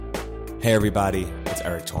Hey everybody, it's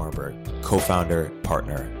Eric Torenberg, co-founder,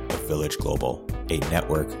 partner of Village Global, a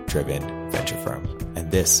network-driven venture firm.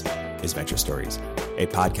 And this is Venture Stories, a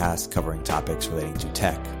podcast covering topics relating to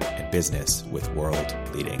tech and business with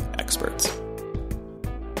world-leading experts.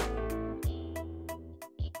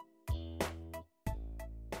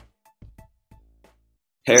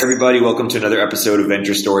 Hey everybody, welcome to another episode of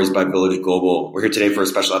Venture Stories by Village Global. We're here today for a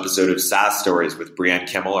special episode of SaaS Stories with Brianne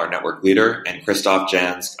Kimmel, our network leader, and Christoph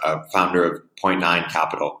Jans, founder of Point9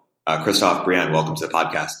 Capital. Christoph, Brianne, welcome to the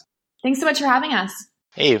podcast. Thanks so much for having us.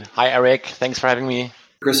 Hey, hi Eric. Thanks for having me.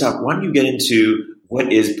 Christoph, why don't you get into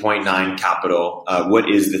what is Point9 Capital, what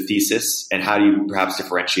is the thesis, and how do you perhaps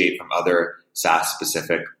differentiate from other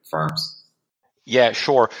SaaS-specific firms? Yeah,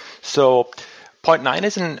 sure. So Point9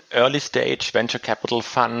 is an early-stage venture capital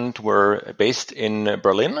fund. We're based in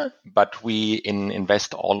Berlin, but we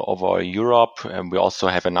invest all over Europe. And we also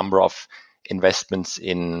have a number of investments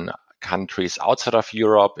in countries outside of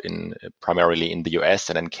Europe, primarily in the US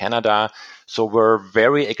and in Canada. So we're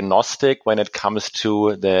very agnostic when it comes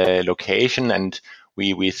to the location, and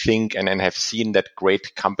we think and have seen that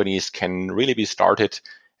great companies can really be started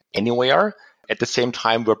anywhere. At the same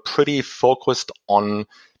time, we're pretty focused on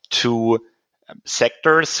two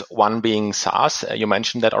sectors, one being SaaS, you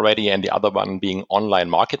mentioned that already, and the other one being online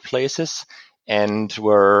marketplaces. And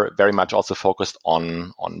we're very much also focused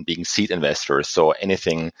on being seed investors. So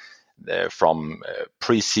anything from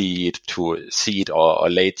pre-seed to seed or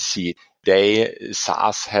late seed. Today,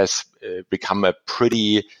 SaaS has become a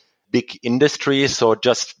pretty big industry. So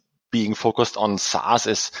just being focused on SaaS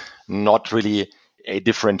is not really a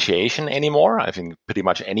differentiation anymore. I think pretty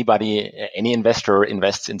much any investor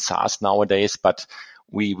invests in SaaS nowadays, but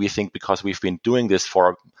we think because we've been doing this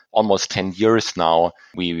for almost 10 years now,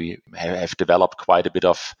 we have developed quite a bit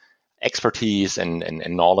of expertise and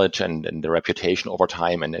knowledge and the reputation over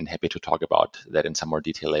time, and happy to talk about that in some more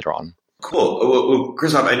detail later on. Cool. Well,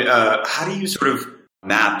 Christoph, how do you sort of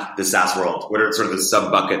map the SaaS world? What are sort of the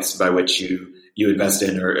sub-buckets by which you invest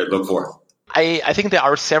in or look for? I think there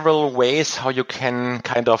are several ways how you can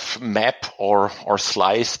kind of map or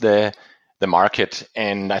slice the market,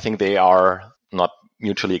 and I think they are not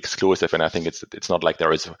mutually exclusive. And I think it's not like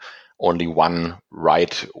there is only one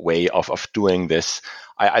right way of doing this.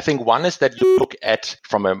 I think one is that you look at,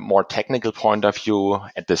 from a more technical point of view,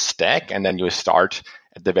 at the stack, and then you start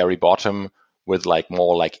at the very bottom with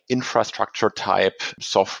more like infrastructure type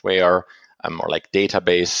software, or like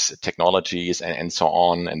database technologies and so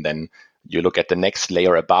on, and then you look at the next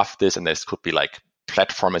layer above this, and this could be like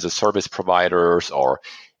platform as a service providers or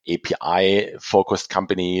API focused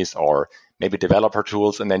companies or maybe developer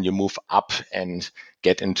tools. And then you move up and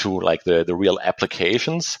get into like the real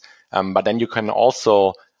applications. But then you can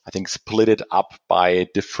also, I think, split it up by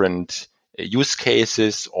different use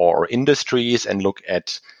cases or industries and look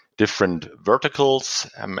at different verticals.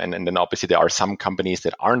 And then obviously there are some companies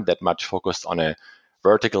that aren't that much focused on a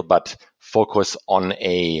vertical, but focus on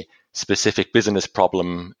a specific business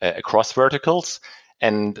problem across verticals.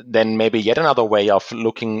 And then maybe yet another way of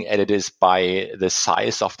looking at it is by the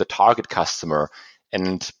size of the target customer.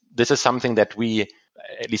 And this is something that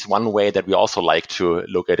at least one way that we also like to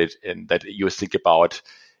look at it and that you think about,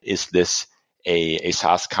 is this a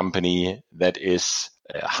SaaS company that is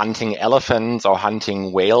hunting elephants or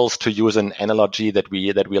hunting whales, to use an analogy that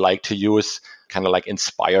we like to use, kind of like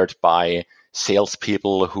inspired by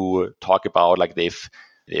salespeople who talk about like they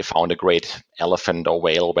found a great elephant or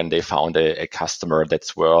whale when they found a customer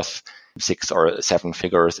that's worth 6 or 7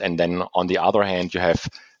 figures. And then on the other hand, you have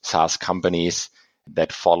SaaS companies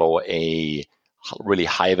that follow a really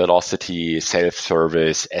high velocity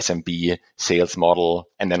self-service SMB sales model.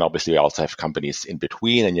 And then obviously you also have companies in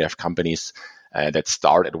between, and you have companies that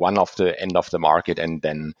start at one of the end of the market and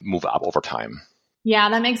then move up over time. Yeah,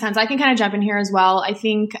 that makes sense. I can kind of jump in here as well. I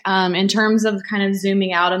think in terms of kind of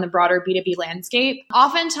zooming out on the broader B2B landscape,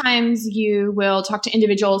 oftentimes you will talk to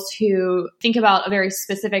individuals who think about a very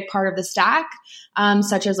specific part of the stack,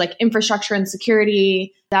 such as like infrastructure and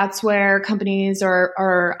security. That's where companies or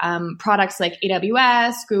products like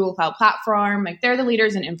AWS, Google Cloud Platform, like they're the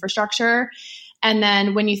leaders in infrastructure. And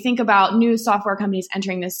then when you think about new software companies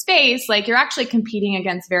entering this space, like you're actually competing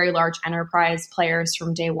against very large enterprise players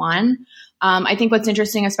from day one. I think what's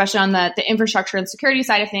interesting, especially on the infrastructure and security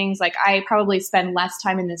side of things, like I probably spend less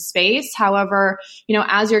time in this space. However,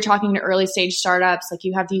 as you're talking to early stage startups, like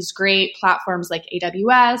you have these great platforms like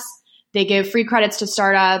AWS. They give free credits to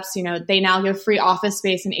startups. They now give free office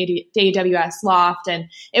space in AWS Loft. And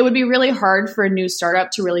it would be really hard for a new startup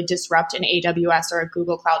to really disrupt an AWS or a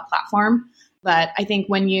Google Cloud Platform. But I think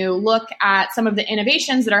when you look at some of the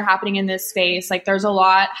innovations that are happening in this space, like there's a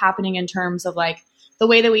lot happening in terms of like the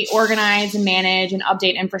way that we organize and manage and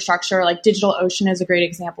update infrastructure. Like DigitalOcean is a great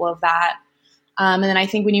example of that. And then I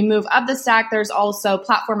think when you move up the stack, there's also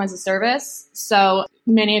platform as a service. So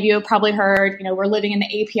many of you have probably heard, we're living in the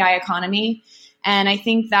API economy. And I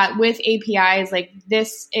think that with APIs, like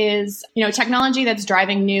this is, technology that's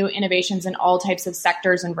driving new innovations in all types of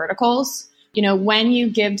sectors and verticals. When you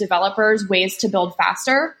give developers ways to build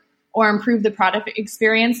faster or improve the product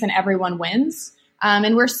experience, then everyone wins.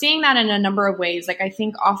 And we're seeing that in a number of ways. Like I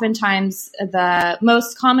think oftentimes the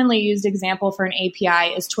most commonly used example for an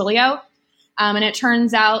API is Twilio. And it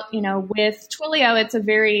turns out, with Twilio, it's a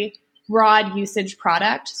very broad usage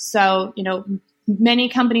product. So, many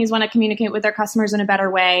companies want to communicate with their customers in a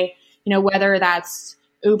better way, whether that's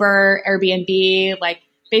Uber, Airbnb, like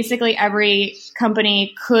basically every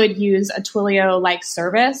company could use a Twilio-like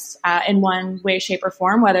service in one way, shape, or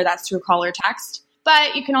form, whether that's through call or text.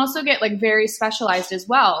 But you can also get like very specialized as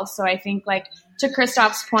well. So I think like to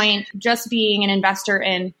Christoph's point, just being an investor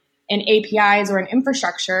in APIs or an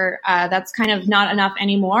infrastructure, that's kind of not enough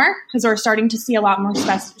anymore because we're starting to see a lot more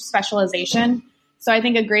specialization. So I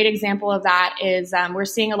think a great example of that is we're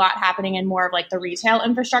seeing a lot happening in more of like the retail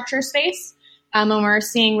infrastructure space. And we're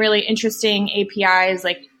seeing really interesting APIs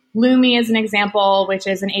like Lumi is an example, which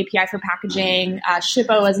is an API for packaging.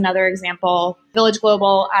 Shippo is another example. Village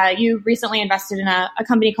Global, you recently invested in a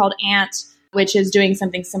company called Ant, which is doing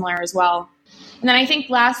something similar as well. And then I think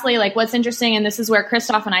lastly, like what's interesting, and this is where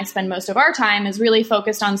Christoph and I spend most of our time, is really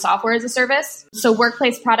focused on software as a service. So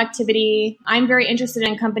workplace productivity. I'm very interested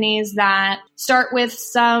in companies that start with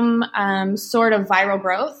some sort of viral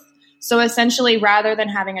growth. So essentially, rather than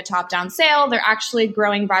having a top-down sale, they're actually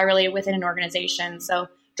growing virally within an organization. So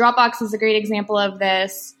Dropbox is a great example of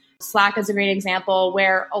this. Slack is a great example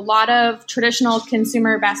where a lot of traditional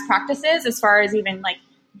consumer best practices, as far as even like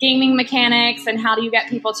gaming mechanics and how do you get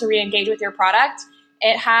people to re-engage with your product,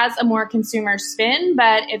 it has a more consumer spin,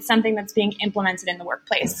 but it's something that's being implemented in the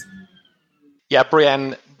workplace. Yeah,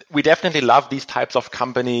 Brianne, we definitely love these types of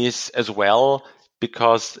companies as well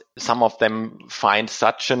because some of them find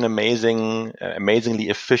such an amazingly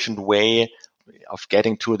efficient way of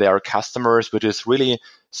getting to their customers, which is really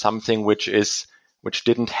something which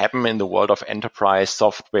didn't happen in the world of enterprise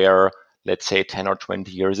software, let's say 10 or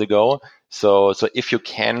 20 years ago. So if you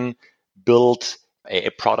can build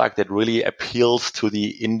a product that really appeals to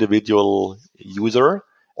the individual user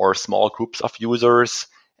or small groups of users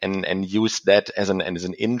and use that as an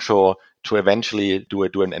intro to eventually do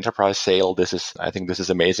an enterprise sale, I think this is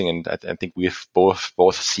amazing. And I think we've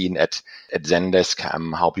both seen at Zendesk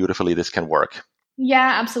how beautifully this can work.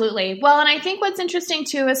 Yeah, absolutely. Well, and I think what's interesting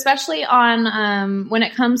too, especially on when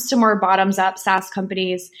it comes to more bottoms up SaaS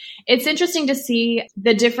companies, it's interesting to see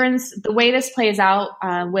the difference, the way this plays out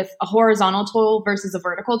with a horizontal tool versus a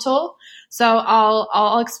vertical tool. So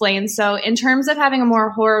I'll explain. So in terms of having a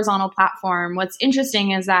more horizontal platform, what's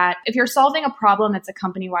interesting is that if you're solving a problem that's a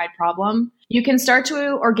company-wide problem, you can start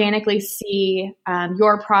to organically see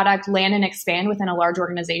your product land and expand within a large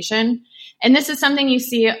organization. And this is something you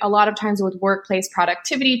see a lot of times with workplace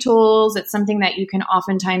productivity tools. It's something that you can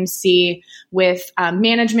oftentimes see with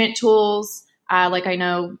management tools. Like I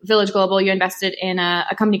know Village Global, you invested in a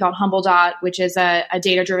company called HumbleDot, which is a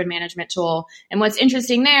data-driven management tool. And what's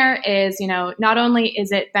interesting there is, not only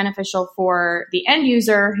is it beneficial for the end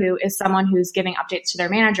user, who is someone who's giving updates to their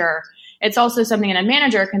manager, it's also something that a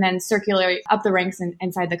manager can then circulate up the ranks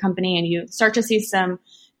inside the company, and you start to see some,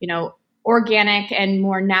 organic and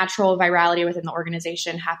more natural virality within the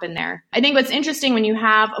organization happen there. I think what's interesting when you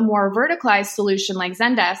have a more verticalized solution like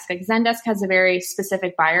Zendesk has a very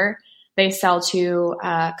specific buyer. They sell to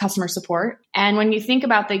customer support. And when you think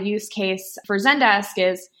about the use case for Zendesk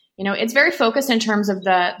is, it's very focused in terms of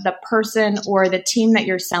the person or the team that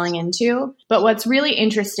you're selling into. But what's really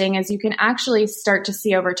interesting is you can actually start to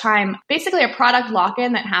see over time, basically a product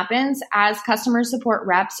lock-in that happens as customer support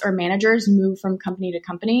reps or managers move from company to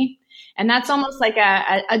company. And that's almost like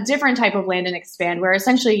a different type of land and expand, where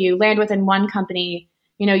essentially you land within one company,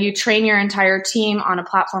 you train your entire team on a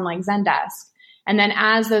platform like Zendesk. And then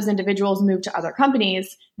as those individuals move to other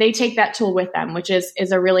companies, they take that tool with them, which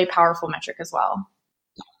is a really powerful metric as well.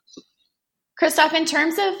 Christoph, in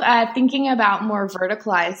terms of thinking about more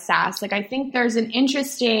verticalized SaaS, I think there's an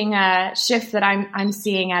interesting shift that I'm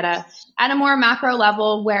seeing at a more macro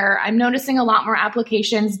level, where I'm noticing a lot more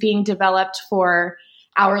applications being developed for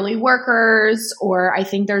hourly workers, or I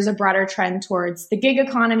think there's a broader trend towards the gig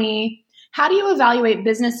economy. How do you evaluate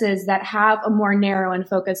businesses that have a more narrow and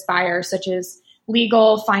focused buyer, such as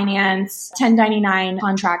legal, finance, 1099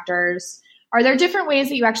 contractors, Are there different ways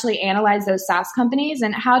that you actually analyze those SaaS companies?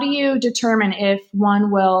 And how do you determine if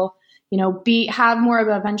one will, have more of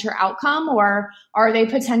a venture outcome, or are they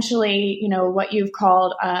potentially, what you've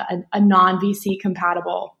called a non-VC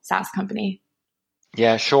compatible SaaS company?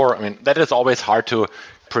 Yeah, sure. I mean, that is always hard to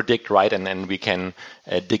predict, right? And then we can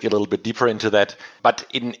dig a little bit deeper into that. But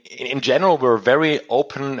in general, we're very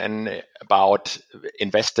open and about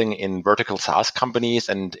investing in vertical SaaS companies.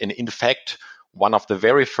 And in fact, one of the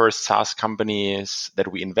very first SaaS companies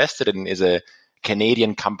that we invested in is a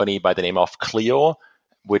Canadian company by the name of Clio,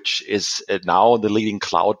 which is now the leading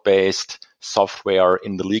cloud-based software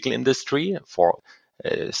in the legal industry for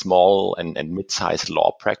small and mid-sized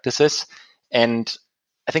law practices. And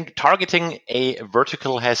I think targeting a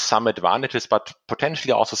vertical has some advantages, but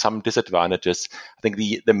potentially also some disadvantages. I think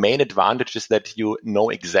the main advantage is that you know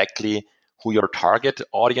exactly who your target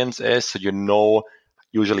audience is. So you know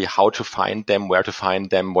usually how to find them, where to find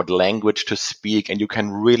them, what language to speak, and you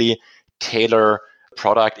can really tailor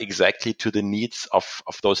product exactly to the needs of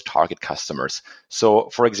those target customers. So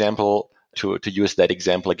for example, to use that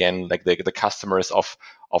example again, like the customers of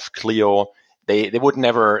Clio, they would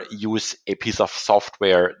never use a piece of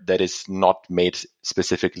software that is not made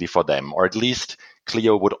specifically for them, or at least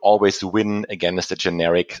Clio would always win against a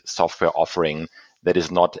generic software offering that is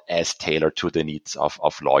not as tailored to the needs of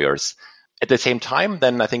lawyers. At the same time,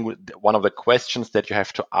 then I think one of the questions that you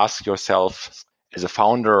have to ask yourself as a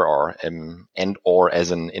founder or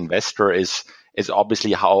as an investor is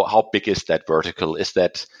obviously how big is that vertical? Is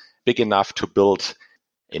that big enough to build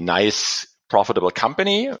a nice, profitable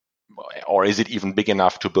company? Or is it even big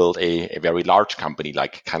enough to build a very large company,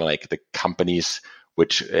 like the companies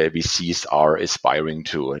which VCs are aspiring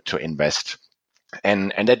to invest?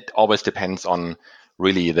 And that always depends on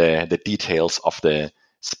really the details of the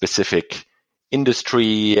specific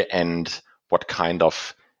industry and what kind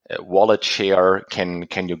of wallet share can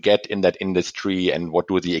you get in that industry, and what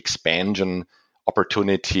do the expansion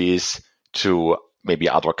opportunities to maybe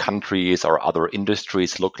other countries or other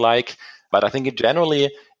industries look like. But I think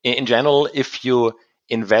in general, if you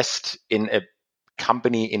invest in a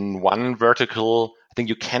company in one vertical, I think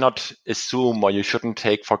you cannot assume, or you shouldn't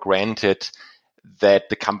take for granted, that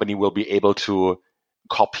the company will be able to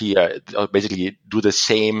copy, basically do the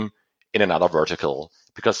same in another vertical.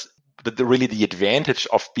 Because the advantage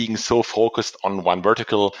of being so focused on one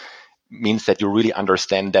vertical means that you really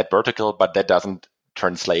understand that vertical, but that doesn't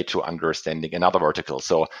translate to understanding another vertical.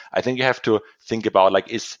 So I think you have to think about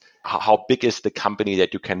how big is the company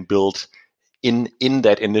that you can build in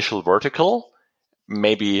that initial vertical.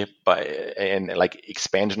 Maybe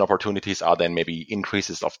expansion opportunities are then maybe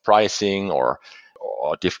increases of pricing or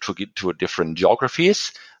to different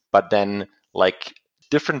geographies. But then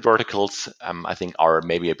different verticals, I think, are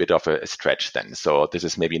maybe a bit of a stretch then. So this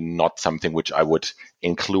is maybe not something which I would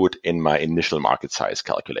include in my initial market size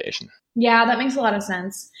calculation. Yeah, that makes a lot of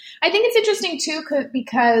sense. I think it's interesting too,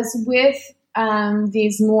 because with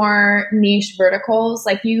these more niche verticals,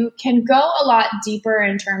 you can go a lot deeper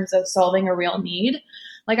in terms of solving a real need.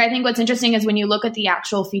 I think what's interesting is when you look at the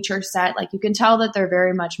actual feature set, you can tell that they're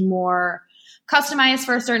very much more customized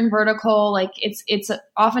for a certain vertical. It's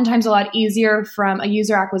oftentimes a lot easier from a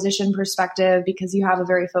user acquisition perspective because you have a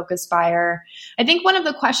very focused buyer. I think one of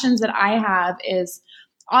the questions that I have is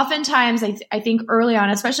oftentimes I think early on,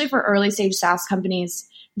 especially for early stage SaaS companies,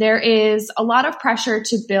 there is a lot of pressure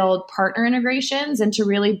to build partner integrations and to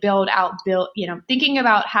really thinking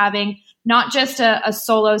about having not just a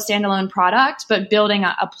solo standalone product, but building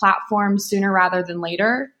a platform sooner rather than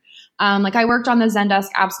later. I worked on the Zendesk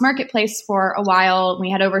Apps Marketplace for a while. We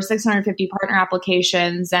had over 650 partner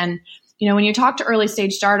applications. And, when you talk to early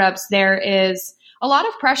stage startups, there is a lot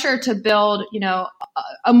of pressure to build,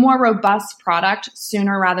 a more robust product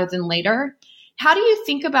sooner rather than later. How do you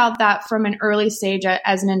think about that from an early stage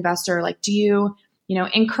as an investor? Do you,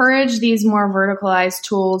 encourage these more verticalized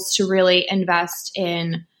tools to really invest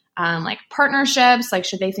in partnerships?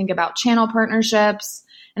 Should they think about channel partnerships?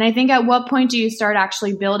 And I think at what point do you start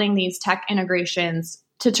actually building these tech integrations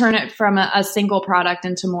to turn it from a single product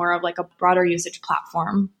into more of a broader usage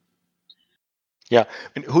platform? Yeah.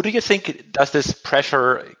 And who do you think does this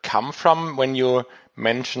pressure come from when you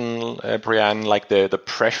mention, Brianne, the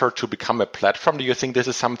pressure to become a platform? Do you think this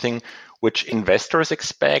is something which investors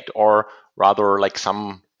expect, or rather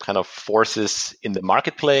some kind of forces in the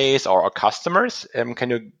marketplace or customers? Can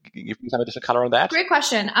you give me some additional color on that? Great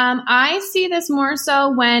question. I see this more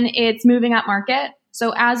so when it's moving up market.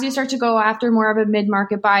 So as you start to go after more of a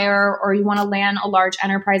mid-market buyer, or you want to land a large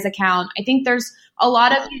enterprise account, I think there's a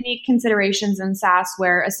lot of unique considerations in SaaS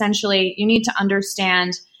where essentially you need to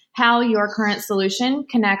understand how your current solution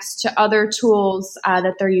connects to other tools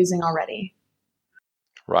that they're using already.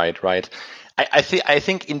 Right. I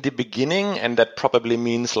think in the beginning, and that probably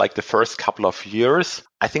means like the first couple of years,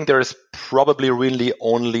 I think there is probably really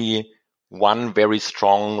only one very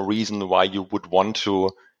strong reason why you would want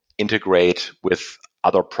to integrate with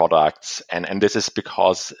other products. And this is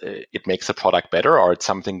because it makes a product better, or it's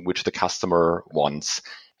something which the customer wants.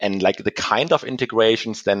 And like the kind of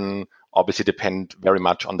integrations then obviously depend very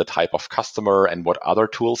much on the type of customer and what other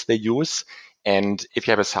tools they use. And if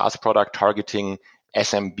you have a SaaS product targeting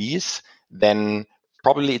SMBs, then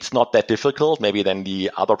probably it's not that difficult. Maybe then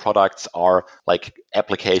the other products are like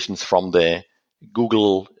applications from the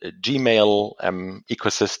Google Gmail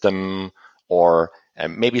ecosystem, or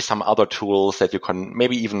maybe some other tools that you can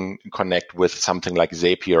maybe even connect with something like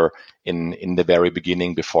Zapier in the very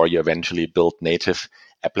beginning before you eventually build native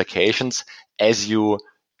applications. As you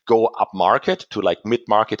go up market to like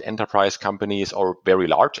mid-market enterprise companies or very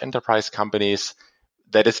large enterprise companies,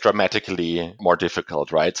 that is dramatically more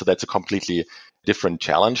difficult, right? So that's a completely different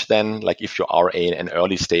challenge than like if you are an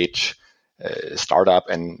early stage startup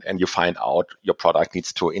and you find out your product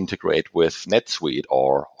needs to integrate with NetSuite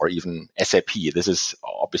or even SAP. This is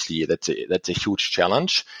obviously, that's a huge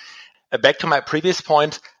challenge. Back to my previous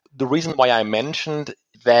point, the reason why I mentioned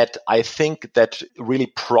that I think that really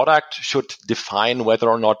product should define whether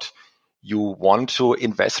or not you want to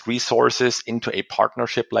invest resources into a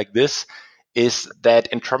partnership like this is that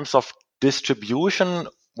in terms of distribution,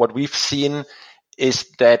 what we've seen is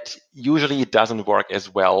that usually it doesn't work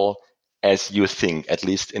as well as you think, at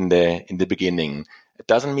least in the beginning. It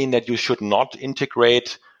doesn't mean that you should not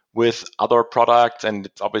integrate with other products, and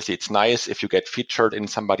it's nice if you get featured in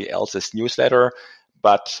somebody else's newsletter,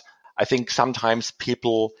 but I think sometimes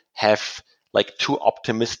people have like too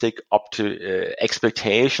optimistic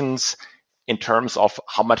expectations in terms of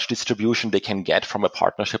how much distribution they can get from a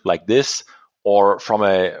partnership like this, or from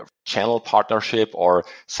a channel partnership or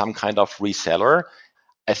some kind of reseller.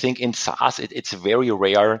 I think in SaaS, it's very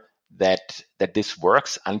rare that this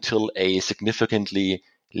works until a significantly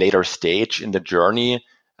later stage in the journey,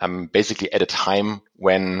 basically at a time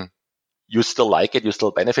when you still like it, you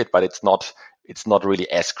still benefit, but it's not really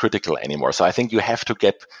as critical anymore. So I think you have to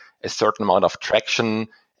get a certain amount of traction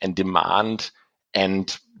and demand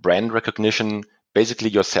and brand recognition basically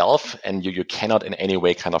yourself, and you cannot in any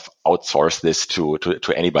way kind of outsource this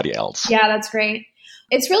to anybody else. Yeah, that's great.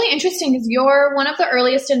 It's really interesting because you're one of the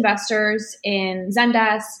earliest investors in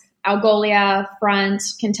Zendesk, Algolia, Front,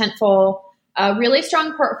 Contentful, a really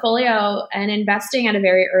strong portfolio and investing at a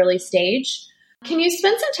very early stage. Can you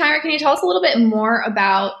spend some time, or can you tell us a little bit more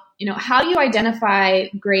about, how you identify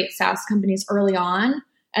great SaaS companies early on?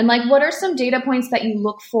 And like, what are some data points that you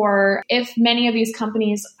look for if many of these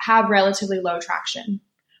companies have relatively low traction?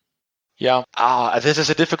 Yeah, this is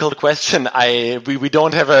a difficult question. We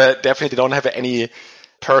definitely don't have any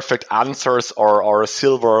perfect answers or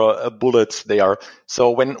silver bullets there.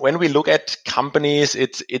 So when we look at companies,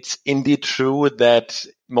 it's indeed true that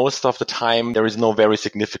most of the time there is no very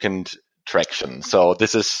significant traction. So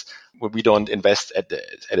this is, we don't invest at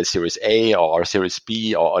a Series A or Series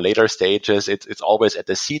B or later stages. It's always at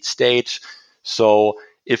the seed stage. So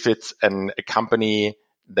if it's a company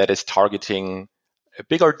that is targeting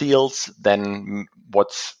bigger deals, then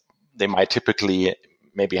they might typically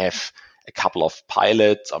maybe have a couple of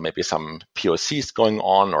pilots or maybe some POCs going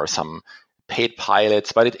on or some paid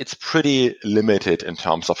pilots, but it's pretty limited in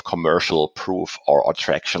terms of commercial proof or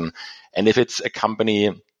traction. And if it's a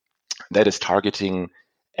company that is targeting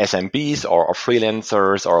SMBs or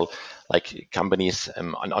freelancers or like companies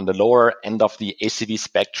on the lower end of the ACV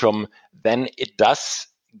spectrum, then it does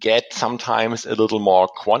get sometimes a little more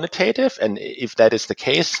quantitative. And if that is the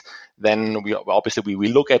case, then we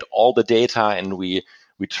look at all the data and we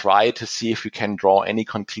try to see if we can draw any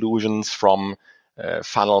conclusions from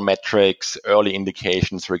funnel metrics, early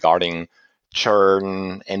indications regarding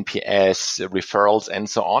churn, NPS, referrals, and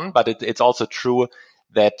so on. But it's also true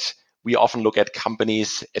that we often look at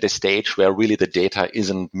companies at a stage where really the data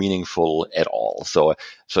isn't meaningful at all. So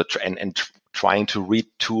trying to read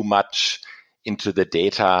too much into the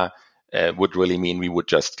data would really mean we would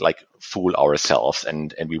just like fool ourselves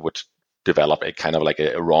and we would develop a kind of like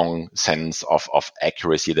a wrong sense of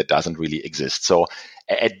accuracy that doesn't really exist. So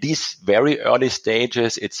at these very early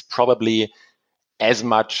stages, it's probably as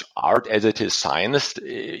much art as it is science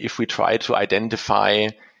if we try to identify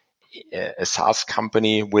a SaaS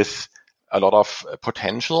company with a lot of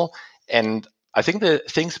potential. And I think the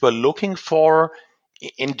things we're looking for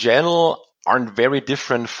in general aren't very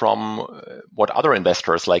different from what other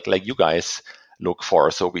investors like you guys look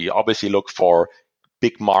for. So we obviously look for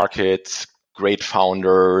big markets, great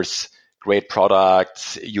founders, great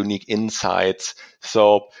products, unique insights.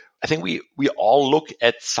 So I think we all look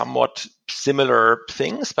at somewhat similar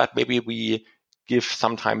things, but maybe we give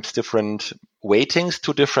sometimes different weightings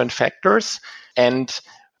to different factors. And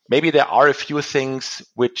maybe there are a few things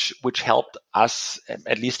which helped us,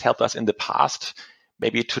 at least helped us in the past,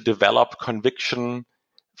 maybe to develop conviction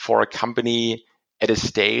for a company at a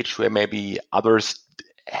stage where maybe others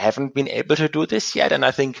haven't been able to do this yet. And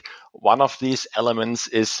I think one of these elements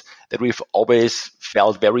is that we've always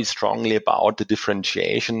felt very strongly about the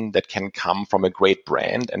differentiation that can come from a great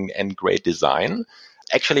brand and great design.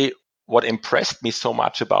 Actually, what impressed me so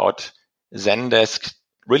much about Zendesk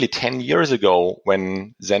really 10 years ago,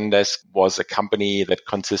 when Zendesk was a company that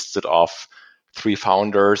consisted of 3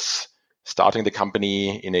 founders starting the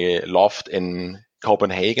company in a loft in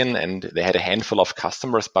Copenhagen, and they had a handful of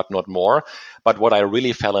customers, but not more. But what I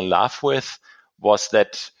really fell in love with was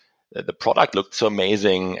that the product looked so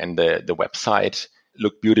amazing, and the website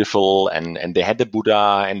looked beautiful, and they had the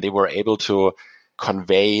Buddha, and they were able to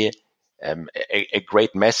convey a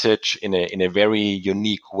great message in a very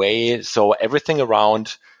unique way. So everything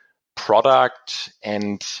around product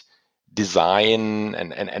and design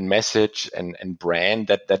and message and brand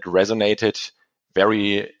that resonated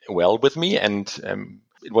very well with me. And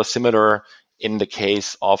it was similar in the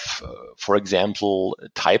case of, for example,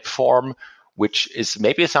 Typeform, which is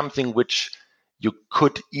maybe something which you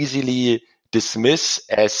could easily dismiss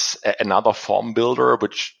as another form builder,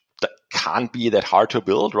 which can't be that hard to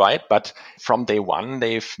build, right? But from day one,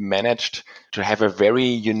 they've managed to have a very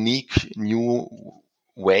unique new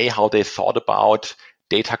way how they thought about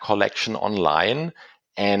data collection online.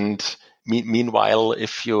 And meanwhile,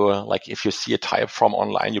 if you see a Typeform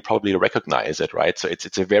online, you probably recognize it, right? So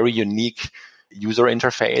it's a very unique user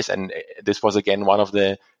interface. And this was, again, one of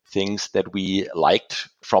the things that we liked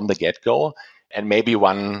from the get-go. And maybe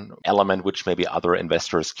one element which maybe other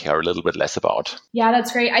investors care a little bit less about. Yeah,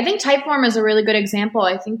 that's great. I think Typeform is a really good example.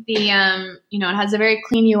 I think it has a very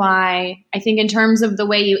clean UI. I think in terms of the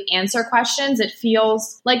way you answer questions, it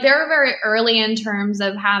feels like they're very early in terms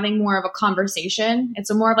of having more of a conversation.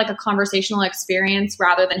 It's more of like a conversational experience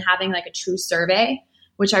rather than having like a true survey,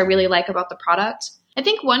 which I really like about the product. I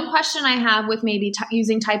think one question I have with maybe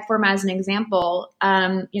using Typeform as an example,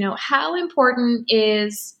 how important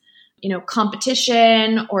is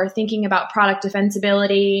competition or thinking about product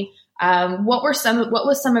defensibility? What was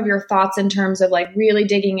some of your thoughts in terms of like really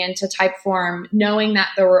digging into Typeform, knowing that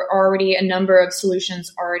there were already a number of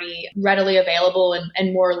solutions already readily available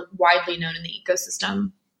and more widely known in the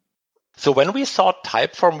ecosystem? So when we saw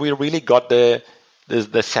Typeform, we really got the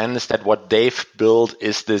sense that what they've built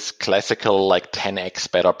is this classical like 10x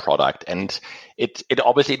better product. And it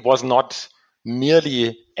obviously it was not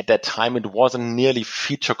nearly, at that time, it wasn't nearly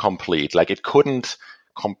feature complete. Like it couldn't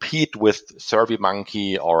compete with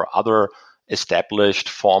SurveyMonkey or other established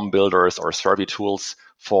form builders or survey tools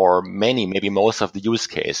for many, maybe most of the use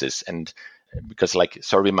cases. And because like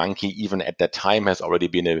SurveyMonkey, even at that time, has already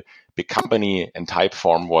been a big company, and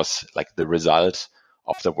Typeform was like the result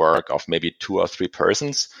of the work of maybe 2 or 3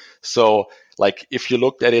 persons. So like if you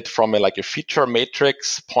looked at it from a feature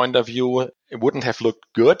matrix point of view, it wouldn't have looked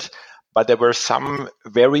good. But there were some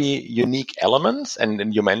very unique elements,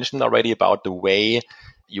 and you mentioned already about the way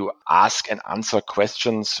you ask and answer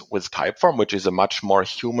questions with Typeform, which is a much more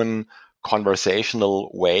human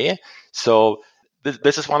conversational way. So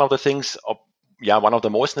this is one of the things, one of the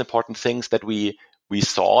most important things that we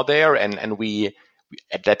saw there, and we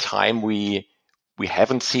at that time we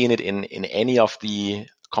haven't seen it in any of the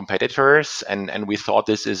competitors, and we thought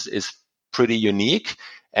this is pretty unique.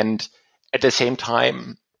 And at the same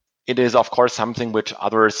time, it is, of course, something which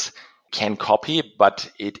others can copy, but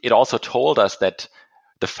it also told us that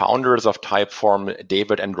the founders of Typeform,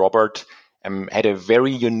 David and Robert, had a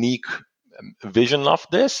very unique vision of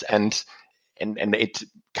this, and it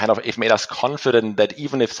it made us confident that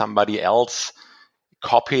even if somebody else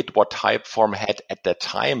copied what Typeform had at that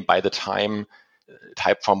time, by the time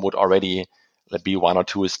Typeform would already be 1 or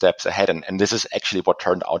 2 steps ahead. And this is actually what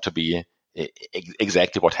turned out to be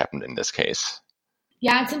exactly what happened in this case.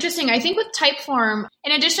 Yeah, it's interesting. I think with Typeform,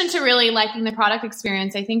 in addition to really liking the product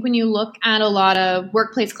experience, I think when you look at a lot of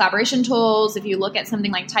workplace collaboration tools, if you look at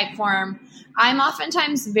something like Typeform, I'm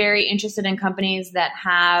oftentimes very interested in companies that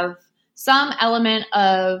have some element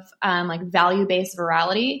of value-based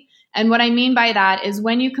virality. And what I mean by that is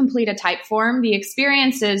when you complete a Typeform, the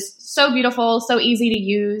experience is so beautiful, so easy to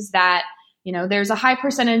use that, there's a high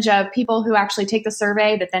percentage of people who actually take the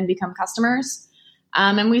survey that then become customers.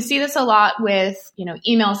 And we see this a lot with,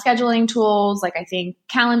 email scheduling tools. Like I think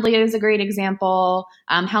Calendly is a great example.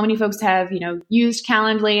 How many folks have, used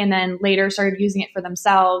Calendly and then later started using it for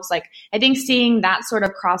themselves? Like I think seeing that sort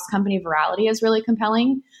of cross-company virality is really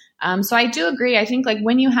compelling. So I do agree. I think like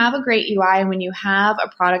when you have a great UI and when you have a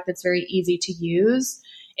product that's very easy to use,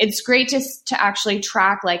 it's great to actually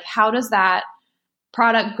track like how does that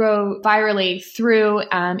product grow virally through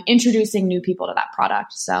introducing new people to that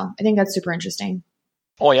product. So I think that's super interesting.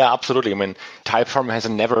 Oh yeah, absolutely. I mean, Typeform has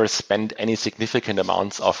never spent any significant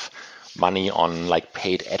amounts of money on like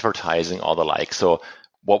paid advertising or the like. So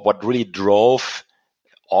what really drove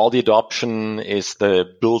all the adoption is the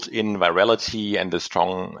built-in virality and the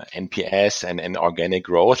strong NPS and organic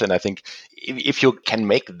growth. And I think if you can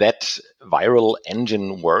make that viral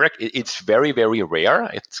engine work, it's very, very rare.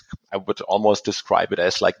 I would almost describe it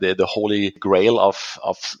as like the holy grail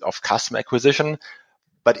of customer acquisition.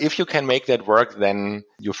 But if you can make that work, then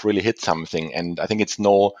you've really hit something. And I think it's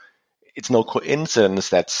no coincidence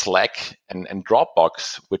that Slack and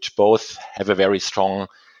Dropbox, which both have a very strong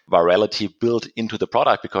virality built into the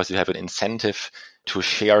product because you have an incentive to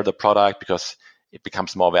share the product because it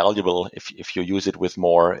becomes more valuable if you use it with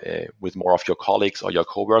more of your colleagues or your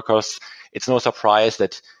coworkers. It's no surprise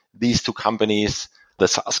that these two companies, the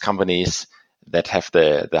SaaS companies that have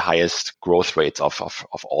the highest growth rates of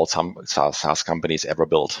all some SaaS companies ever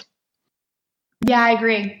built. Yeah, I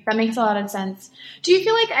agree. That makes a lot of sense. Do you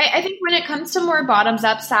feel like, I think when it comes to more bottoms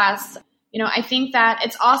up SaaS, I think that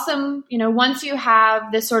it's awesome, once you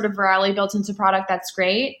have this sort of virality built into product, that's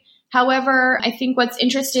great. However, I think what's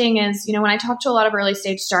interesting is, when I talk to a lot of early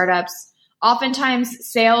stage startups, oftentimes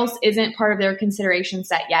sales isn't part of their consideration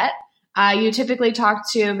set yet. You typically talk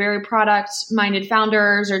to very product-minded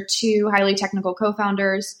founders or two highly technical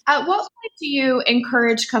co-founders. At what point do you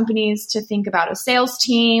encourage companies to think about a sales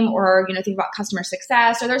team or, think about customer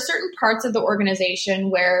success? Are there certain parts of the organization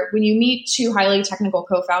where when you meet two highly technical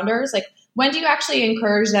co-founders, like when do you actually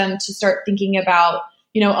encourage them to start thinking about,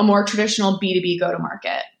 a more traditional B2B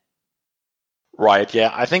go-to-market? Right.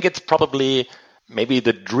 Yeah. I think it's probably maybe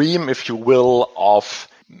the dream, if you will, of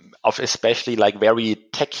especially like very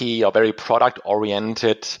techy or very product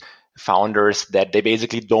oriented founders that they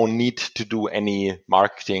basically don't need to do any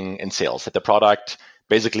marketing and sales, that the product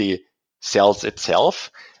basically sells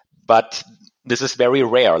itself. But this is very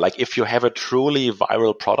rare. Like if you have a truly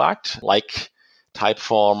viral product like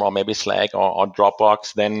Typeform or maybe Slack or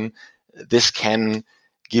Dropbox, then this can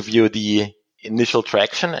give you the initial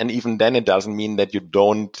traction. And even then it doesn't mean that you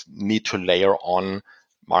don't need to layer on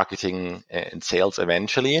marketing and sales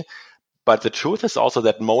eventually. But the truth is also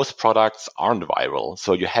that most products aren't viral.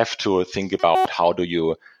 So you have to think about how do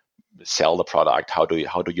you sell the product? How do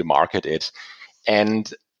you market it?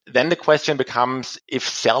 And then the question becomes if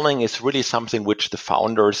selling is really something which the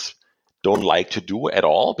founders don't like to do at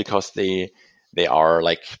all because they are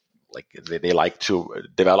they like to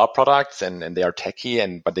develop products and they are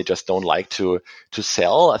techy but they just don't like to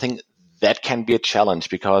sell. I think that can be a challenge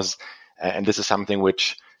because, and this is something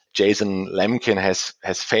which Jason Lemkin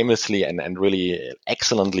has famously and really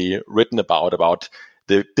excellently written about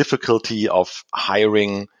the difficulty of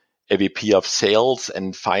hiring a VP of sales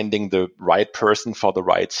and finding the right person for the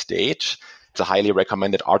right stage. It's a highly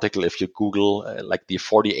recommended article. If you Google like the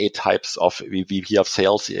 48 types of VP of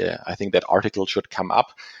sales, I think that article should come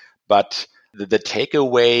up. But the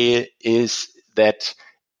takeaway is that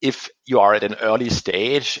if you are at an early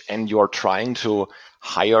stage and you're trying to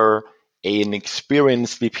hire an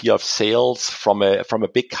experienced VP of sales from a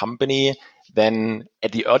big company, then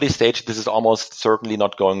at the early stage, this is almost certainly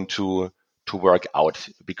not going to work out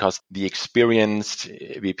because the experienced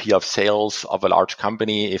VP of sales of a large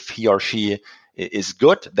company, if he or she is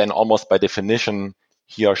good, then almost by definition,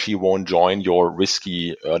 he or she won't join your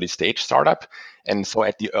risky early stage startup. And so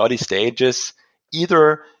at the early stages,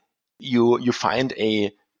 either you find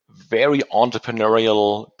a very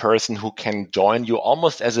entrepreneurial person who can join you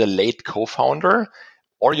almost as a late co-founder,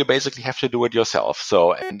 or you basically have to do it yourself.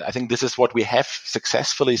 So, and I think this is what we have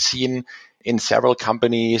successfully seen in several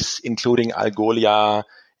companies, including Algolia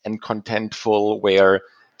and Contentful, where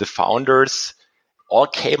the founders all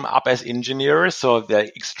came up as engineers. So they're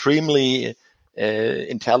extremely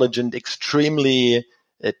intelligent, extremely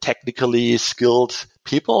technically skilled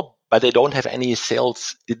people, but they don't have any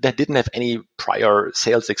sales. They didn't have any prior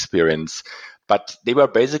sales experience, but they were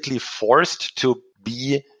basically forced to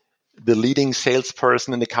be the leading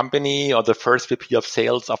salesperson in the company or the first VP of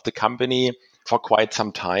sales of the company for quite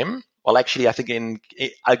some time. Well, actually, I think in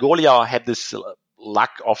Algolia had this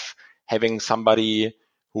luck of having somebody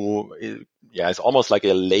who is almost like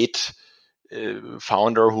a late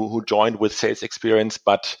founder who joined with sales experience.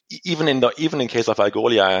 But even in case of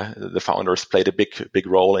Algolia, the founders played a big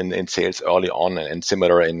role in sales early on, and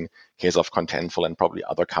similar in case of Contentful and probably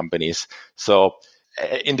other companies. So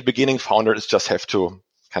in the beginning, founders just have to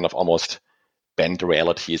kind of almost bend the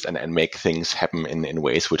realities and make things happen in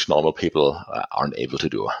ways which normal people aren't able to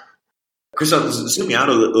do. Christoph, zooming out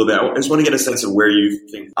a little bit, I just want to get a sense of where you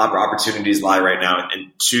think opportunities lie right now.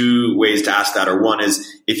 And two ways to ask that are, one is,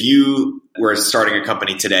 if you were starting a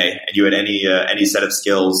company today and you had any set of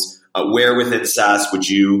skills, where within SaaS would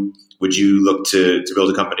you look to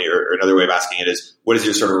build a company? Or another way of asking it is, what is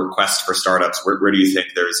your sort of request for startups? Where do you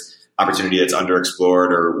think there's opportunity that's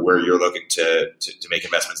underexplored, or where you're looking to make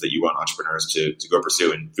investments that you want entrepreneurs to go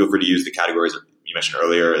pursue? And feel free to use the categories that you mentioned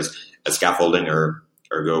earlier as scaffolding or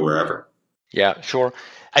go wherever. Yeah, sure.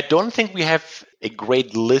 I don't think we have a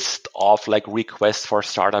great list of requests for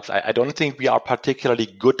startups. I don't think we are particularly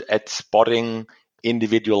good at spotting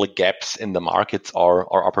individual gaps in the markets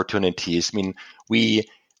or opportunities. I mean, we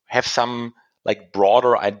have some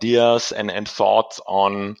broader ideas and thoughts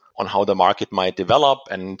on how the market might develop,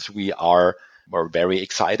 and we're very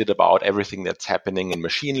excited about everything that's happening in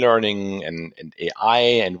machine learning and AI,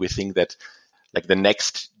 and we think that the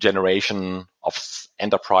next generation of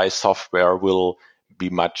enterprise software will be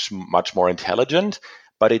much more intelligent.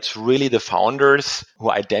 But it's really the founders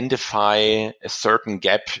who identify a certain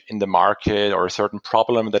gap in the market or a certain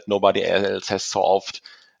problem that nobody else has solved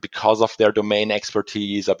because of their domain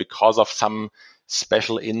expertise or because of some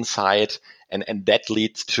special insight, and that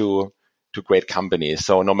leads to great companies.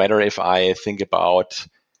 So no matter if I think about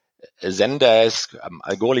Zendesk,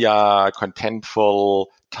 Algolia, Contentful,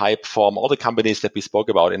 Typeform, all the companies that we spoke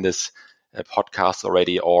about in this podcast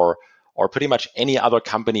already, or pretty much any other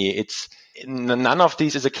company, none of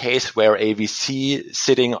these is a case where a VC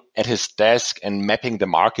sitting at his desk and mapping the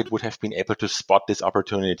market would have been able to spot this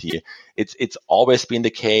opportunity. It's always been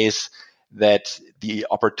the case that the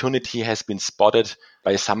opportunity has been spotted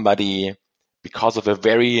by somebody because of a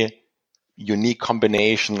very unique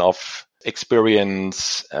combination of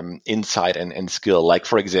experience, insight, and skill. Like,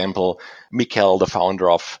 for example, Mikkel, the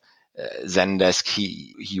founder of Zendesk,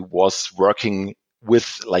 he was working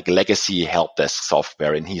with legacy help desk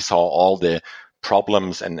software, and he saw all the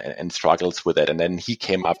problems and struggles with it. And then he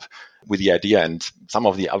came up with the idea, and some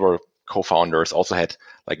of the other co-founders also had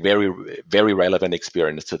very, very relevant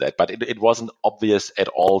experience to that. But it wasn't obvious at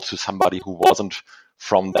all to somebody who wasn't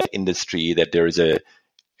from that industry that there is a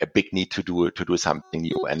big need to do something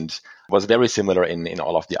new, and it was very similar in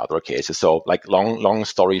all of the other cases. So long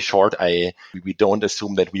story short, we don't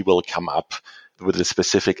assume that we will come up with the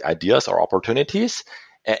specific ideas or opportunities.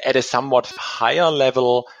 At a somewhat higher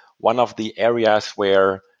level, one of the areas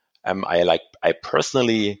where I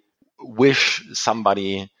personally wish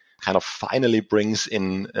somebody kind of finally brings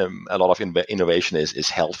in a lot of innovation is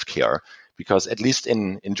healthcare. Because at least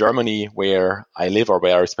in Germany, where I live or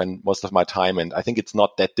where I spend most of my time, and I think it's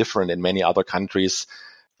not that different in many other countries,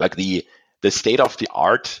 the state of the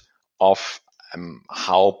art of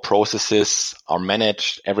how processes are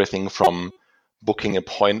managed, everything from booking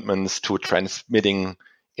appointments to transmitting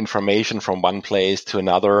information from one place to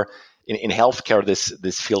another. In healthcare,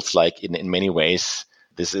 this feels like in many ways,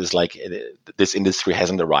 this is this industry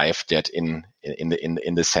hasn't arrived yet in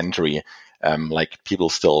the century. People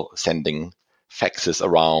still sending faxes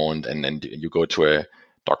around, and then you go to a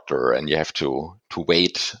doctor and you have to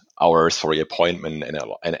wait hours for your appointment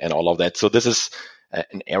and all of that. So this is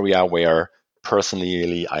an area where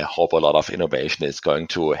personally I hope a lot of innovation is going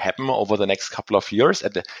to happen over the next couple of years.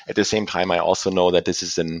 At the same time, I also know that this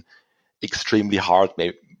is an extremely hard,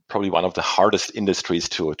 probably one of the hardest industries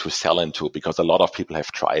to sell into, because a lot of people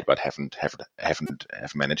have tried but haven't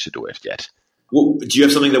managed to do it yet. Well, do you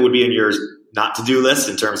have something that would be in your not to do list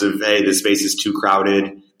in terms of, hey, this space is too crowded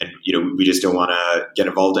and we just don't want to get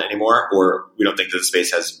involved anymore, or we don't think that the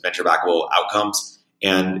space has venture backable outcomes?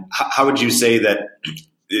 And how would you say that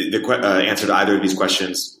the answer to either of these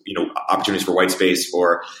questions, opportunities for white space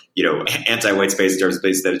or anti-white space in terms of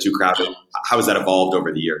spaces that are too crowded, how has that evolved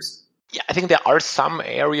over the years? Yeah, I think there are some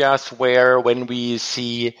areas where when we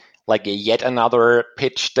see yet another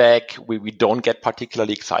pitch deck, we don't get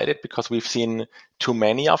particularly excited because we've seen too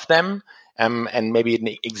many of them. And maybe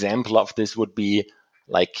an example of this would be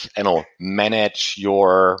manage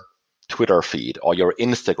your Twitter feed or your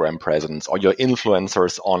Instagram presence or your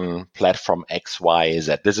influencers on platform X, Y,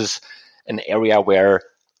 Z. This is an area where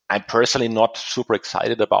I'm personally not super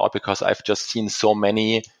excited about because I've just seen so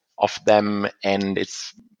many of them, and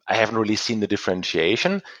I haven't really seen the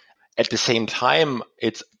differentiation. At the same time,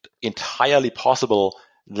 it's entirely possible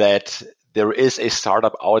that there is a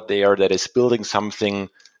startup out there that is building something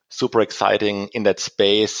super exciting in that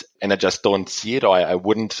space, and I just don't see it, or I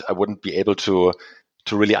wouldn't be able to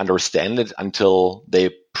really understand it until they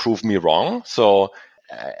prove me wrong. So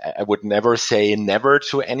I would never say never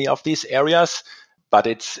to any of these areas,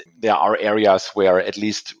 but there are areas where, at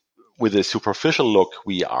least with a superficial look,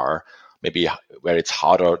 we are maybe where it's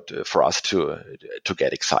harder for us to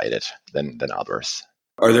get excited than others.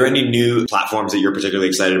 Are there any new platforms that you're particularly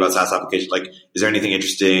excited about SaaS applications? Like, is there anything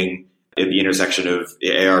interesting at the intersection of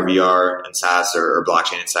AR, VR, and SaaS, or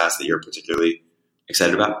blockchain and SaaS that you're particularly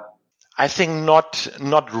excited about? I think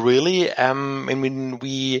not really. I mean,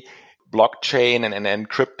 blockchain and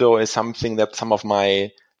crypto is something that some of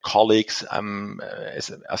my colleagues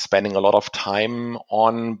are spending a lot of time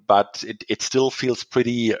on, but it still feels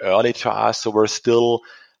pretty early to us. So we're still,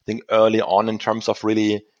 I think, early on in terms of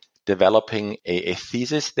really developing a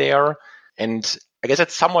thesis there. And I guess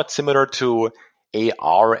it's somewhat similar to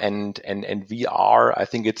AR and VR. I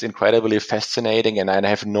think it's incredibly fascinating, and I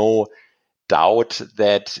have no doubt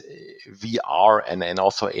that VR and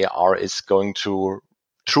also AR is going to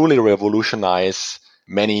truly revolutionize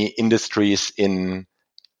many industries in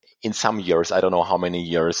some years. I don't know how many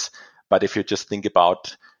years, but if you just think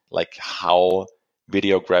about like how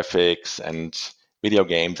video graphics and video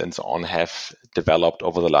games and so on have developed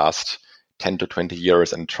over the last 10 to 20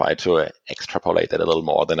 years and try to extrapolate that a little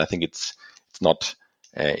more, then I think it's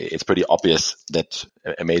pretty obvious that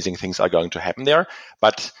amazing things are going to happen there.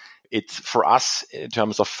 But it's for us, in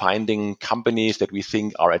terms of finding companies that we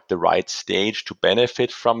think are at the right stage to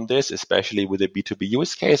benefit from this, especially with a B2B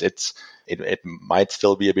use case, it might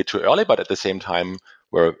still be a bit too early, but at the same time,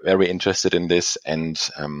 we're very interested in this and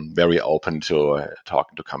very open to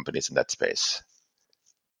talking to companies in that space.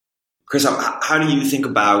 Chris, how do you think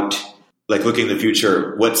about, like, looking in the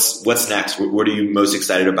future? What's next? What are you most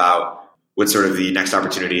excited about? What's sort of the next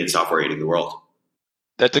opportunity in software eating the world?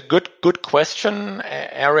 That's a good question,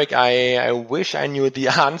 Eric. I wish I knew the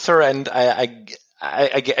answer, and I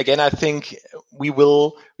think we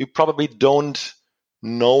probably don't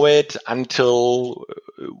know it until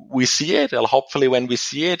we see it. Or hopefully, when we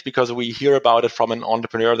see it, because we hear about it from an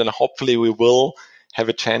entrepreneur, then hopefully we will have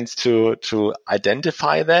a chance to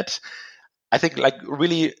identify that. I think, like,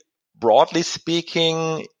 really broadly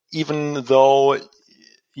speaking, even though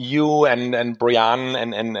you and Brian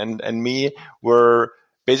and me were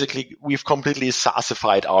basically, we've completely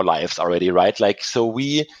SaaSified our lives already, right? Like, so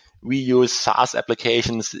we use SaaS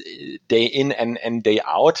applications day in and day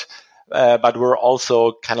out, but we're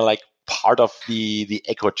also kind of like part of the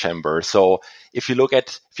echo chamber. So if you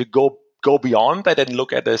go beyond that and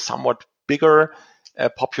look at a somewhat bigger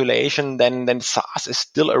population, then SaaS is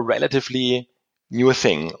still a relatively new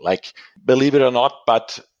thing. Like, believe it or not,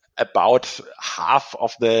 but about half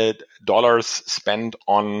of the dollars spent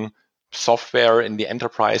on software in the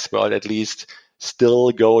enterprise world, at least,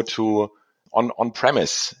 still go to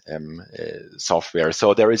on-premise software.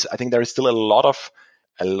 So I think there is still a lot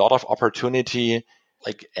of opportunity,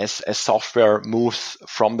 like as software moves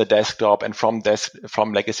from the desktop and from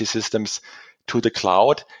legacy systems to the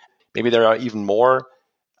cloud. Maybe there are even more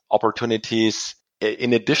opportunities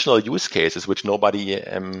in additional use cases which nobody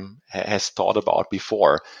has thought about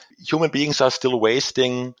before. Human beings are still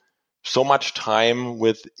wasting so much time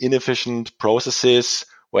with inefficient processes,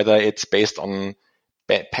 whether it's based on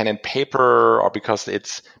pen and paper or because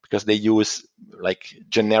they use like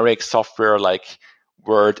generic software like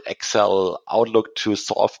Word, Excel, Outlook to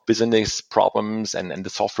solve business problems, and the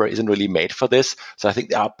software isn't really made for this. So I think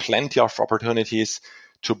there are plenty of opportunities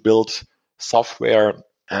to build software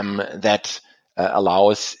that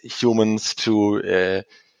allows humans to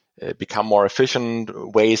become more efficient,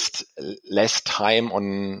 waste less time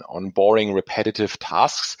on boring, repetitive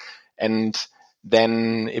tasks. And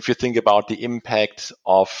then if you think about the impact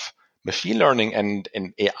of machine learning and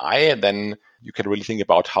AI, then you can really think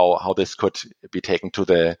about how this could be taken to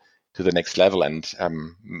the next level. And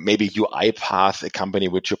maybe UiPath, a company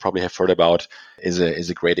which you probably have heard about, is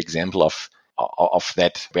a great example of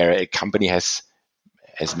that, where a company has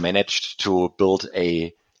managed to build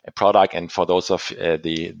a product. And for those of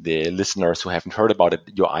the listeners who haven't heard about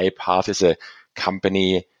it, UiPath is a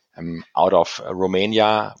company out of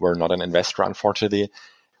Romania. We're not an investor, unfortunately,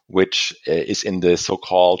 which is in the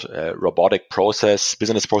so-called robotic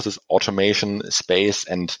business process automation space.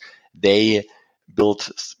 And they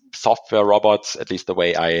built software robots, at least the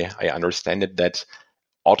way I understand it, that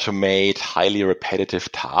automate highly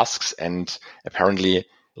repetitive tasks. And apparently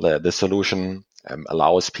the solution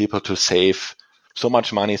allows people to save so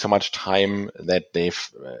much money, so much time that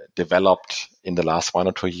they've developed in the last 1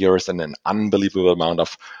 or 2 years, and an unbelievable amount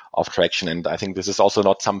of traction. And I think this is also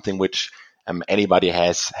not something which anybody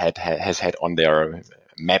has had on their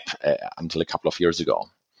map until a couple of years ago.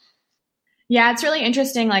 Yeah, it's really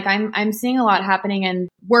interesting. Like I'm seeing a lot happening in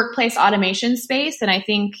workplace automation space. And I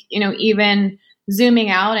think, even zooming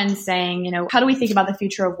out and saying, how do we think about the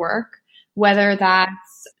future of work, whether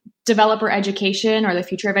that's developer education or the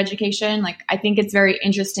future of education? Like, I think it's very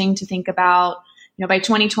interesting to think about, by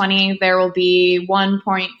 2020, there will be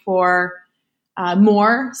 1.4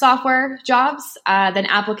 more software jobs than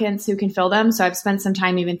applicants who can fill them. So I've spent some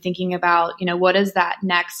time even thinking about, what does that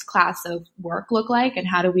next class of work look like, and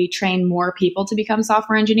how do we train more people to become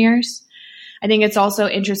software engineers? I think it's also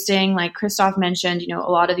interesting, like Christoph mentioned, a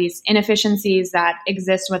lot of these inefficiencies that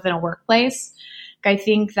exist within a workplace. I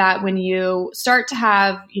think that when you start to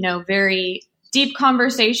have, very deep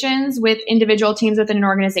conversations with individual teams within an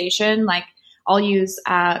organization, like I'll use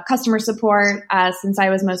customer support since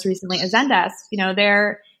I was most recently at Zendesk.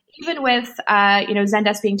 They're even with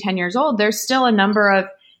Zendesk being 10 years old, there's still a number of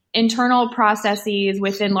internal processes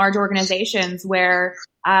within large organizations where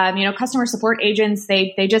customer support agents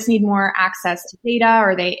they just need more access to data,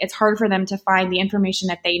 or it's hard for them to find the information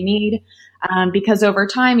that they need because over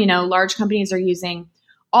time, large companies are using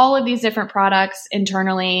all of these different products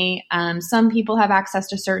internally. Some people have access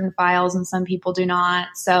to certain files and some people do not.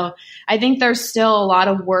 So I think there's still a lot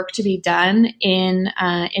of work to be done in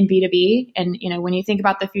B2B. And, when you think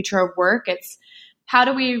about the future of work, it's how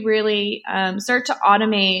do we really start to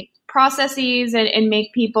automate processes and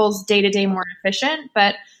make people's day-to-day more efficient?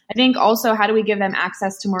 But I think also, how do we give them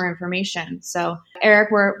access to more information? So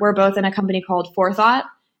Eric, we're both in a company called Forethought.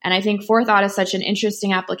 And I think Forethought is such an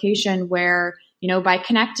interesting application where by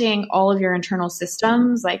connecting all of your internal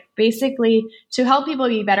systems, like basically to help people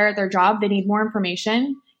be better at their job, they need more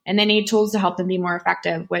information and they need tools to help them be more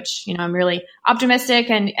effective, which, I'm really optimistic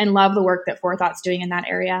and love the work that Forethought's doing in that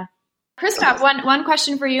area. Christoph, one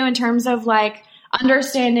question for you in terms of like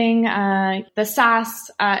understanding the SaaS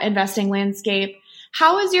investing landscape.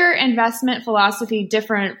 How is your investment philosophy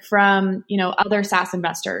different from, other SaaS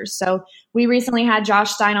investors? So we recently had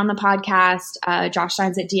Josh Stein on the podcast. Josh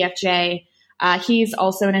Stein's at DFJ. He's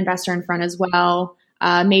also an investor in Front as well.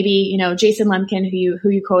 Maybe, Jason Lemkin, who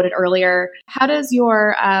you quoted earlier. How does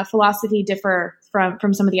your philosophy differ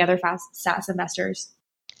from some of the other SaaS investors?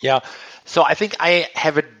 Yeah, so I think I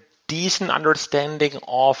have a decent understanding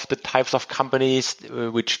of the types of companies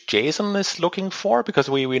which Jason is looking for, because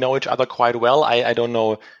we know each other quite well. I don't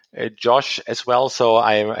know Josh as well, so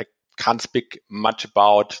I can't speak much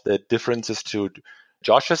about the differences to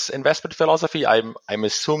Josh's investment philosophy. I'm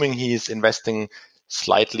assuming he's investing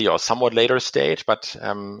slightly or somewhat later stage, but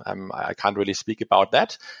I can't really speak about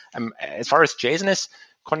that. As far as Jason is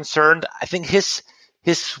concerned, I think his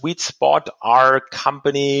sweet spot are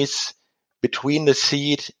companies between the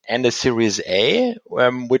seed and the Series A,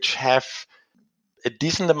 which have a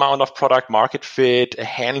decent amount of product market fit, a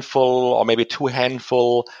handful or maybe two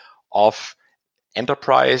handful of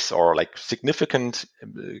enterprise or like significant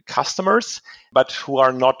customers, but who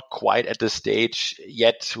are not quite at the stage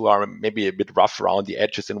yet, who are maybe a bit rough around the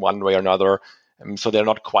edges in one way or another. So they're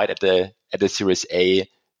not quite at the Series A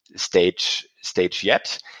stage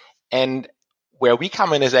yet. And where we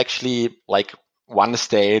come in is actually like one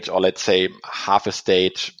stage, or let's say half a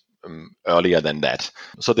stage earlier than that.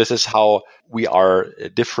 So this is how we are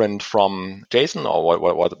different from Jason, or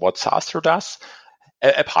what SaaStr does.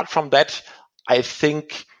 Apart from that, I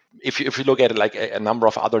think if you look at it like a number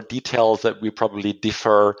of other details that we probably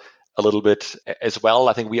differ a little bit as well.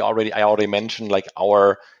 I think I already mentioned like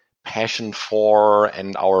our passion for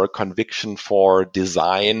and our conviction for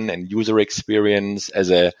design and user experience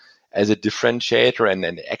as a differentiator,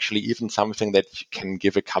 and actually even something that can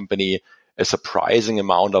give a company a surprising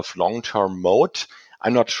amount of long-term moat.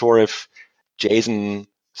 I'm not sure if Jason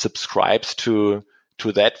subscribes to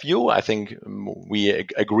that view. I think we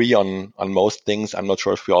agree on most things. I'm not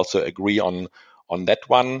sure if we also agree on that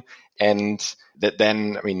one. And that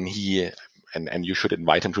then, I mean, and you should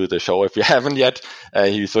invite him to the show if you haven't yet.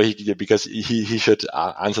 Because he should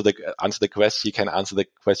answer the question. He can answer the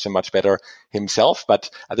question much better himself. But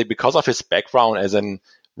I think because of his background as a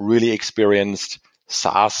really experienced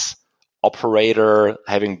SaaS operator,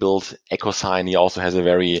 having built EchoSign, he also has a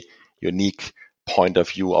very unique point of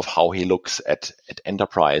view of how he looks at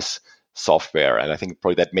enterprise software. And I think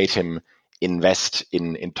probably that made him invest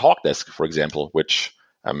in TalkDesk, for example, which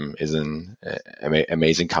is an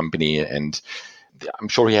amazing company. And I'm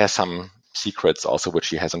sure he has some secrets also, which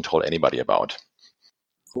he hasn't told anybody about.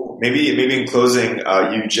 Cool. Maybe in closing,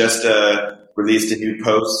 you just released a new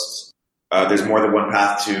post. There's more than one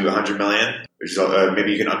path to 100 million, which is,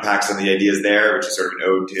 maybe you can unpack some of the ideas there, which is sort of an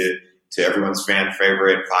ode to everyone's fan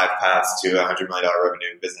favorite 5 paths to $100 million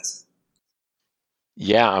revenue business.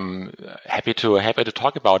 Yeah, I'm happy to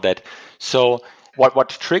talk about that. So what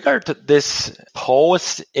triggered this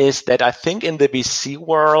post is that I think in the VC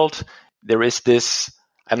world, there is this,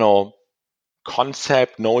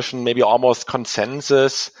 concept, notion, maybe almost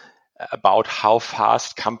consensus about how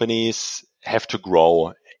fast companies have to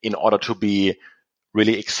grow in order to be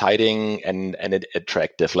really exciting and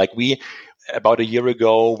attractive. Like about a year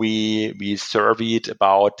ago, we surveyed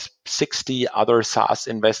about 60 other SaaS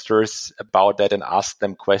investors about that and asked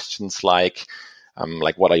them questions like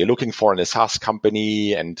what are you looking for in a SaaS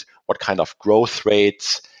company and what kind of growth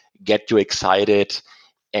rates get you excited?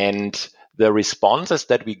 And the responses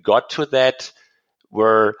that we got to that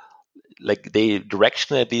were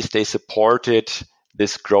directionally, at least, they supported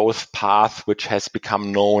this growth path, which has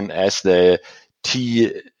become known as the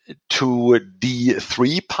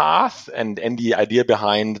T2D3 path. And the idea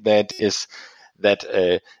behind that is that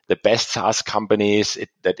the best SaaS companies,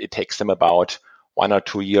 it takes them about 1 or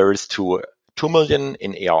 2 years to 2 million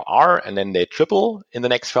in ARR, and then they triple in the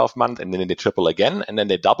next 12 months, and then they triple again, and then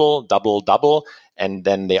they double, and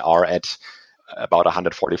then they are at about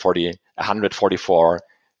 $144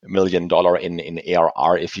 million in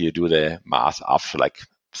ARR if you do the math after like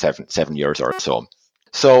seven years or so.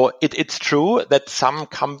 So it's true that some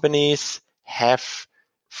companies have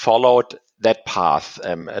followed that path.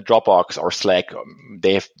 Dropbox or Slack,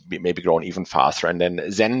 they have maybe grown even faster. And then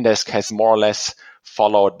Zendesk has more or less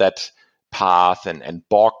followed that path, and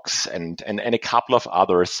Box and a couple of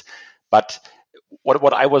others. But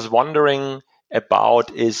what I was wondering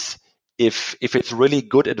about is if it's really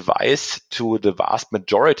good advice to the vast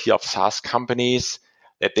majority of SaaS companies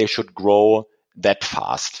that they should grow that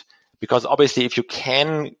fast. Because obviously, if you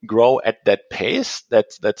can grow at that pace,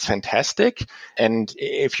 that's fantastic. And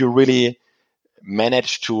if you really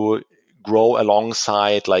manage to grow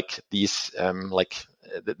alongside these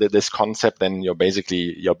this concept, then you're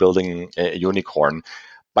building a unicorn.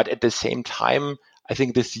 But at the same time, I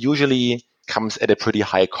think this usually comes at a pretty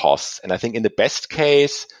high cost. And I think in the best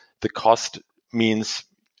case, the cost means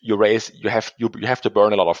you have to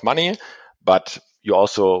burn a lot of money, but you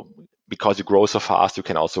also, because you grow so fast, you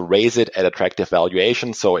can also raise it at attractive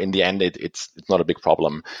valuation. So in the end, it's not a big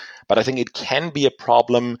problem. But I think it can be a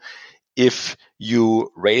problem if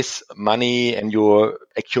you raise money and you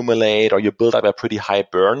accumulate or you build up a pretty high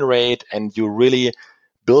burn rate and you really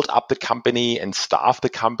build up the company and staff the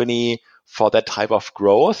company for that type of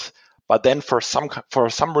growth. But then for some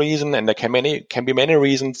reason, and there can be many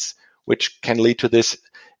reasons which can lead to this,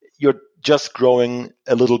 you're just growing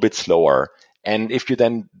a little bit slower. And if you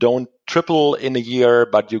then don't triple in a year,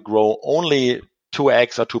 but you grow only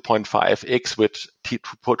 2x or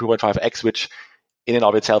 2.5x, which in and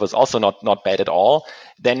of itself is also not bad at all,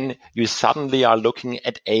 then you suddenly are looking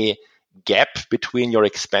at a gap between your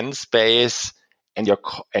expense base and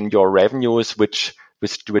your revenues, which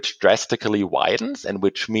drastically widens, and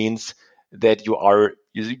which means that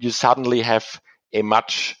you suddenly have a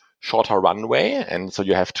much shorter runway, and so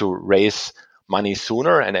you have to raise money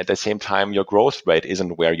sooner, and at the same time your growth rate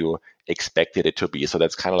isn't where you expected it to be. So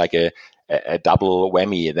that's kind of like a double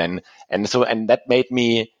whammy then. And that made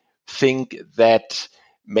me think that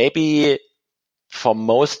maybe for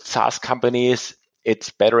most SaaS companies,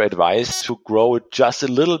 it's better advice to grow just a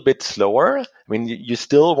little bit slower. I mean, you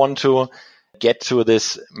still want to get to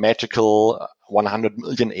this magical 100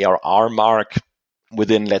 million ARR mark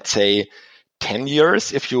within, let's say, 10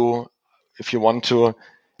 years if you want to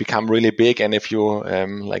become really big, and if you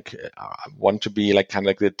want to be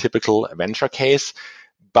the typical venture case.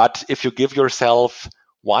 But if you give yourself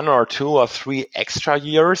 1 or 2 or 3 extra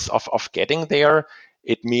years of getting there,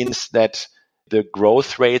 it means that the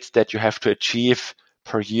growth rates that you have to achieve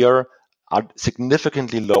per year are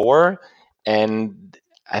significantly lower. And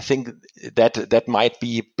I think that might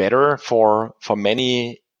be better for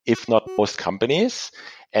many, if not most companies.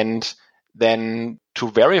 And then to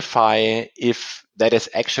verify if that is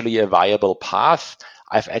actually a viable path,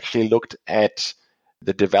 I've actually looked at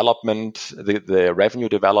the development, the revenue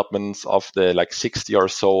developments of the 60 or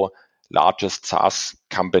so largest SaaS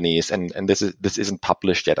companies, and this isn't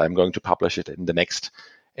published yet. I'm going to publish it in the next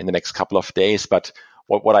couple of days. But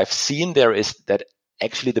what I've seen there is that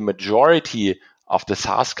actually the majority of the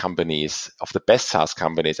SaaS companies, of the best SaaS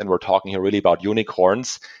companies, and we're talking here really about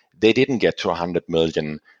unicorns, they didn't get to 100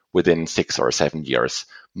 million within 6 or 7 years.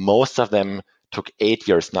 Most of them took 8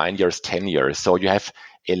 years, 9 years, 10 years. So you have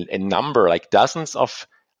a number, dozens of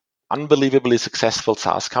unbelievably successful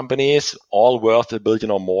SaaS companies, all worth $1 billion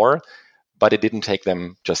or more, but it didn't take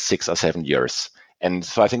them just 6 or 7 years. And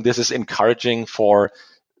so I think this is encouraging for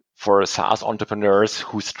SaaS entrepreneurs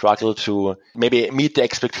who struggle to maybe meet the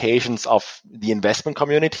expectations of the investment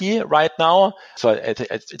community right now. So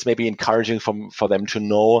it's maybe encouraging for them to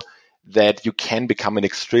know that you can become an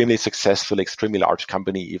extremely successful, extremely large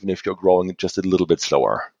company, even if you're growing just a little bit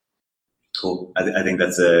slower. Cool. I think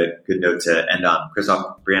that's a good note to end on.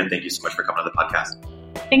 Christoph, Brianne, thank you so much for coming on the podcast.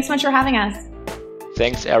 Thanks so much for having us.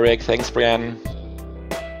 Thanks, Eric. Thanks, Brianne.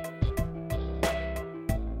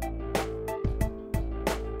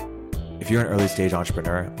 If you're an early stage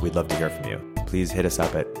entrepreneur, we'd love to hear from you. Please hit us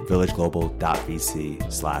up at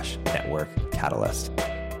villageglobal.vc/network catalyst.